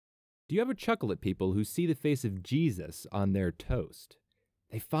Do you ever chuckle at people who see the face of Jesus on their toast?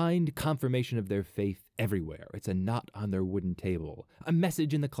 They find confirmation of their faith everywhere. It's a knot on their wooden table, a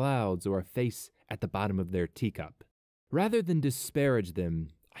message in the clouds, or a face at the bottom of their teacup. Rather than disparage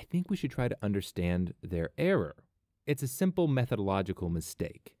them, I think we should try to understand their error. It's a simple methodological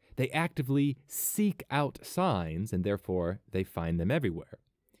mistake. They actively seek out signs, and therefore they find them everywhere.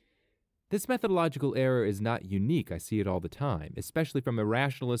 This methodological error is not unique. I see it all the time, especially from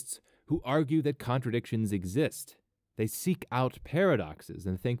irrationalists who argue that contradictions exist. They seek out paradoxes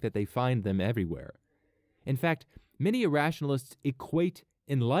and think that they find them everywhere. In fact, many irrationalists equate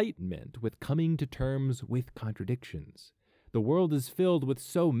enlightenment with coming to terms with contradictions. The world is filled with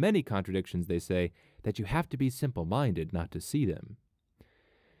so many contradictions, they say, that you have to be simple-minded not to see them.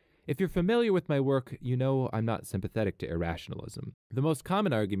 If you're familiar with my work, you know I'm not sympathetic to irrationalism. The most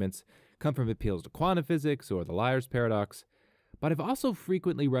common arguments come from appeals to quantum physics or the liar's paradox, but I've also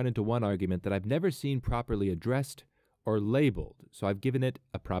frequently run into one argument that I've never seen properly addressed or labeled, so I've given it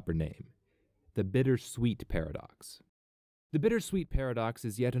a proper name: the bittersweet paradox. The bittersweet paradox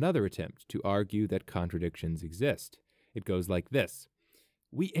is yet another attempt to argue that contradictions exist. It goes like this: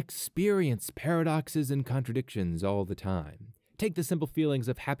 we experience paradoxes and contradictions all the time. Take the simple feelings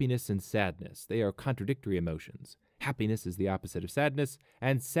of happiness and sadness. They are contradictory emotions. Happiness is the opposite of sadness,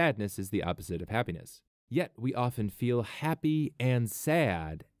 and sadness is the opposite of happiness. Yet we often feel happy and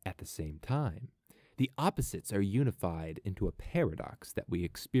sad at the same time. The opposites are unified into a paradox that we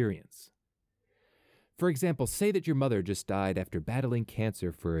experience. For example, say that your mother just died after battling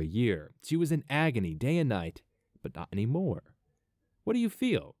cancer for a year. She was in agony day and night, but not anymore. What do you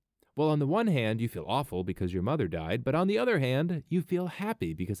feel? Well, on the one hand, you feel awful because your mother died, but on the other hand, you feel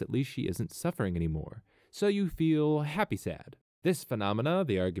happy because at least she isn't suffering anymore. So you feel happy-sad. This phenomena,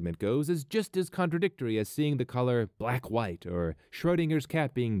 the argument goes, is just as contradictory as seeing the color black-white or Schrodinger's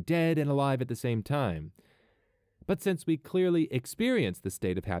cat being dead and alive at the same time. But since we clearly experience the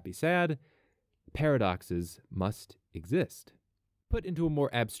state of happy-sad, paradoxes must exist. Put into a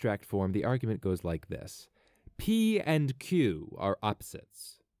more abstract form, the argument goes like this: P and Q are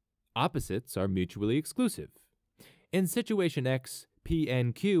opposites. Opposites are mutually exclusive. In situation X, P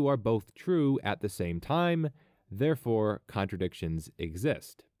and Q are both true at the same time, therefore contradictions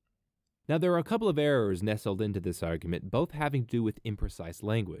exist. Now there are a couple of errors nestled into this argument, both having to do with imprecise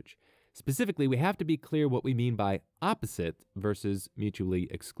language. Specifically, we have to be clear what we mean by opposite versus mutually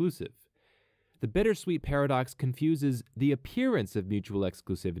exclusive. The bittersweet paradox confuses the appearance of mutual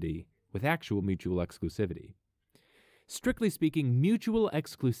exclusivity with actual mutual exclusivity. Strictly speaking, mutual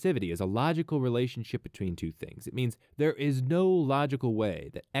exclusivity is a logical relationship between two things. It means there is no logical way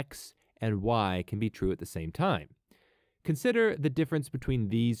that X and Y can be true at the same time. Consider the difference between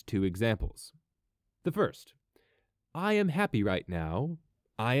these two examples. The first: I am happy right now.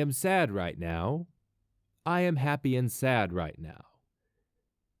 I am sad right now. I am happy and sad right now.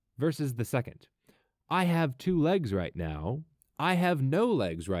 Versus the second: I have 2 legs right now. I have no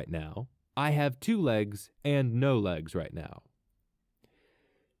legs right now. I have 2 legs and no legs right now.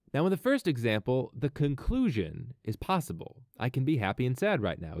 Now, in the first example, the conclusion is possible. I can be happy and sad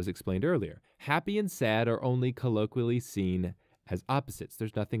right now, as explained earlier. Happy and sad are only colloquially seen as opposites.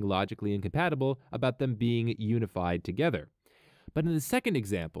 There's nothing logically incompatible about them being unified together. But in the second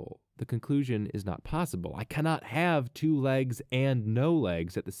example, the conclusion is not possible. I cannot have 2 legs and no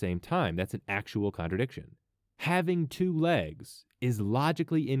legs at the same time. That's an actual contradiction. Having 2 legs is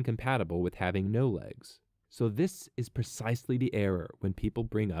logically incompatible with having no legs. So this is precisely the error when people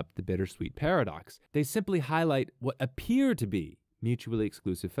bring up the bittersweet paradox. They simply highlight what appear to be mutually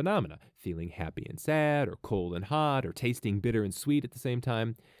exclusive phenomena, feeling happy and sad, or cold and hot, or tasting bitter and sweet at the same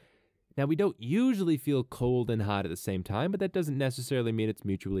time. Now, we don't usually feel cold and hot at the same time, but that doesn't necessarily mean it's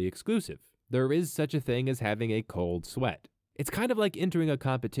mutually exclusive. There is such a thing as having a cold sweat. It's kind of like entering a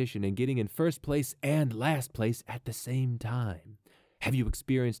competition and getting in first place and last place at the same time. Have you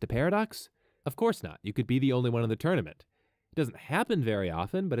experienced a paradox? Of course not. You could be the only one in the tournament. It doesn't happen very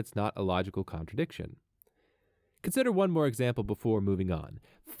often, but it's not a logical contradiction. Consider one more example before moving on.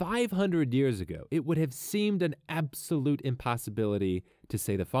 500 years ago, it would have seemed an absolute impossibility to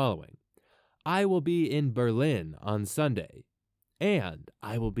say the following: I will be in Berlin on Sunday, and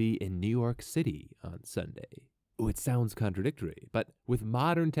I will be in New York City on Sunday. Oh, it sounds contradictory, but with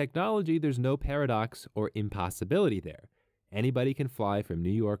modern technology, there's no paradox or impossibility there. Anybody can fly from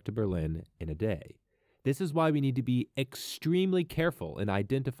New York to Berlin in a day. This is why we need to be extremely careful in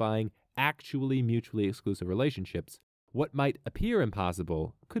identifying actually mutually exclusive relationships. What might appear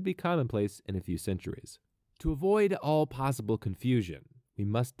impossible could be commonplace in a few centuries. To avoid all possible confusion, we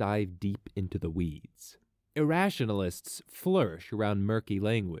must dive deep into the weeds. Irrationalists flourish around murky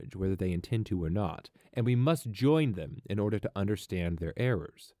language, whether they intend to or not, and we must join them in order to understand their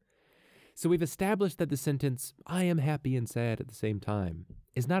errors. So we've established that the sentence, I am happy and sad at the same time,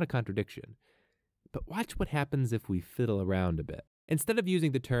 is not a contradiction. But watch what happens if we fiddle around a bit. Instead of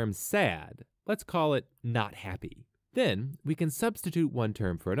using the term sad, let's call it not happy. Then we can substitute one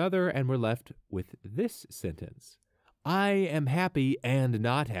term for another, and we're left with this sentence. I am happy and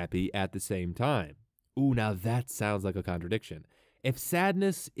not happy at the same time. Ooh, now that sounds like a contradiction. If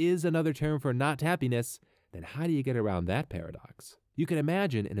sadness is another term for not happiness, then how do you get around that paradox? You can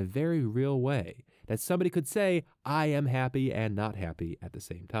imagine in a very real way that somebody could say, I am happy and not happy at the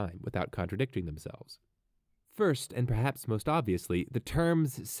same time, without contradicting themselves. First, and perhaps most obviously, the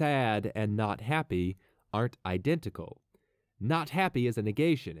terms sad and not happy aren't identical. Not happy is a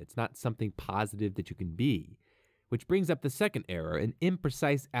negation. It's not something positive that you can be, which brings up the second error, an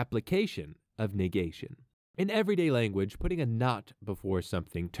imprecise application of negation. In everyday language, putting a not before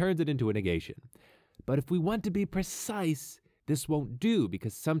something turns it into a negation. But if we want to be precise, this won't do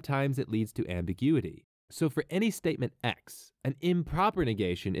because sometimes it leads to ambiguity. So for any statement X, an improper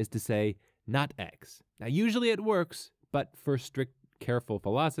negation is to say not X. Now usually it works, but for strict, careful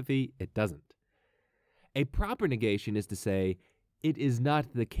philosophy, it doesn't. A proper negation is to say, it is not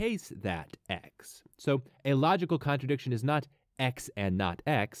the case that X. So a logical contradiction is not X and not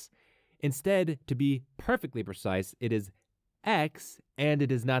X. Instead, to be perfectly precise, it is X and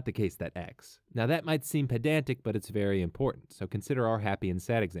it is not the case that X. Now that might seem pedantic, but it's very important. So consider our happy and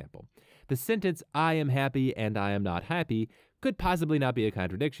sad example. The sentence, I am happy and I am not happy, could possibly not be a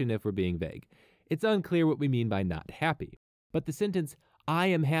contradiction if we're being vague. It's unclear what we mean by not happy. But the sentence, I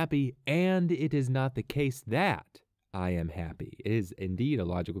am happy and it is not the case that I am happy is indeed a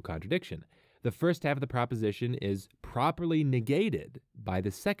logical contradiction. The first half of the proposition is properly negated by the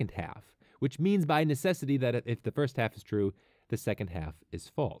second half, which means by necessity that if the first half is true, the second half is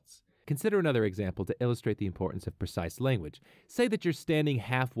false. Consider another example to illustrate the importance of precise language. Say that you're standing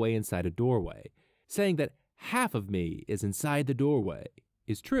halfway inside a doorway. Saying that half of me is inside the doorway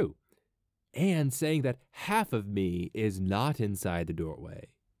is true. And saying that half of me is not inside the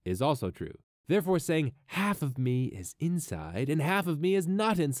doorway is also true. Therefore, saying half of me is inside and half of me is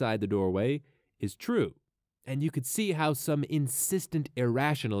not inside the doorway is true. And you could see how some insistent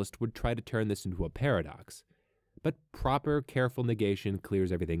irrationalist would try to turn this into a paradox. But proper, careful negation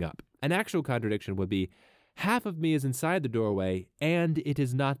clears everything up. An actual contradiction would be, half of me is inside the doorway, and it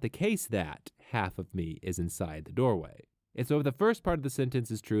is not the case that half of me is inside the doorway. And so if the first part of the sentence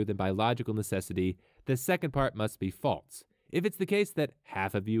is true, then by logical necessity, the second part must be false. If it's the case that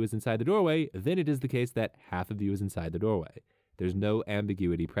half of you is inside the doorway, then it is the case that half of you is inside the doorway. There's no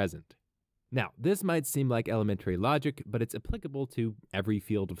ambiguity present. Now, this might seem like elementary logic, but it's applicable to every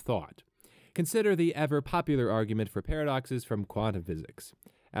field of thought. Consider the ever-popular argument for paradoxes from quantum physics.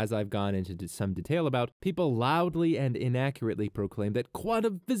 As I've gone into some detail about, people loudly and inaccurately proclaim that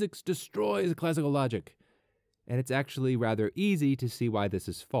quantum physics destroys classical logic. And it's actually rather easy to see why this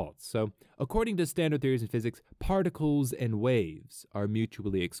is false. So, according to standard theories in physics, particles and waves are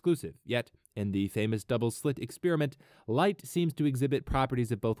mutually exclusive. Yet, in the famous double-slit experiment, light seems to exhibit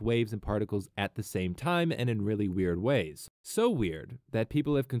properties of both waves and particles at the same time and in really weird ways. So weird that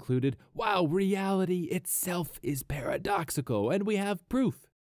people have concluded, wow, reality itself is paradoxical, and we have proof.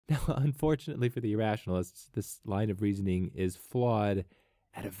 Now, unfortunately for the irrationalists, this line of reasoning is flawed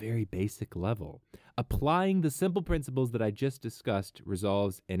at a very basic level. Applying the simple principles that I just discussed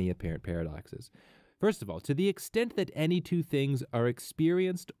resolves any apparent paradoxes. First of all, to the extent that any two things are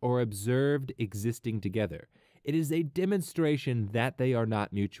experienced or observed existing together, it is a demonstration that they are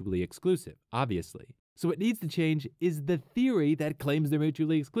not mutually exclusive, obviously. So what needs to change is the theory that claims they're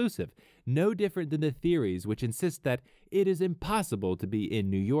mutually exclusive, no different than the theories which insist that it is impossible to be in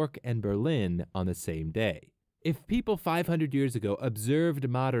New York and Berlin on the same day. If people 500 years ago observed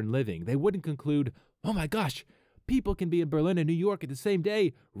modern living, they wouldn't conclude, oh my gosh, people can be in Berlin and New York at the same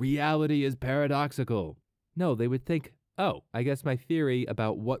day. Reality is paradoxical. No, they would think, oh, I guess my theory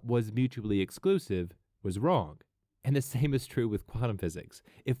about what was mutually exclusive was wrong. And the same is true with quantum physics.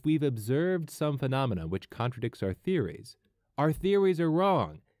 If we've observed some phenomena which contradicts our theories are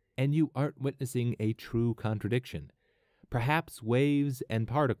wrong, and you aren't witnessing a true contradiction. Perhaps waves and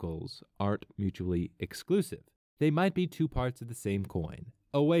particles aren't mutually exclusive. They might be two parts of the same coin,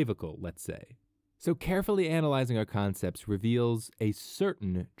 a wavicle, let's say. So carefully analyzing our concepts reveals a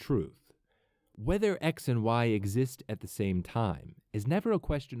certain truth. Whether X and Y exist at the same time is never a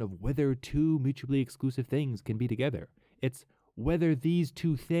question of whether two mutually exclusive things can be together. It's whether these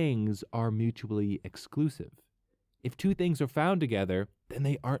two things are mutually exclusive. If two things are found together, then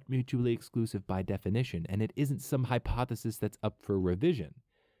they aren't mutually exclusive by definition, and it isn't some hypothesis that's up for revision.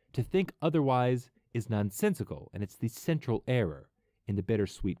 To think otherwise is nonsensical, and it's the central error in the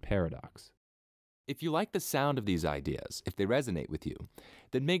bittersweet paradox. If you like the sound of these ideas, if they resonate with you,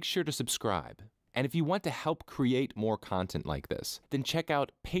 then make sure to subscribe. And if you want to help create more content like this, then check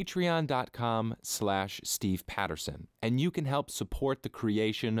out patreon.com/Steve Patterson, and you can help support the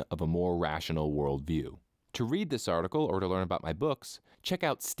creation of a more rational worldview. To read this article or to learn about my books, check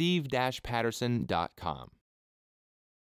out steve-patterson.com.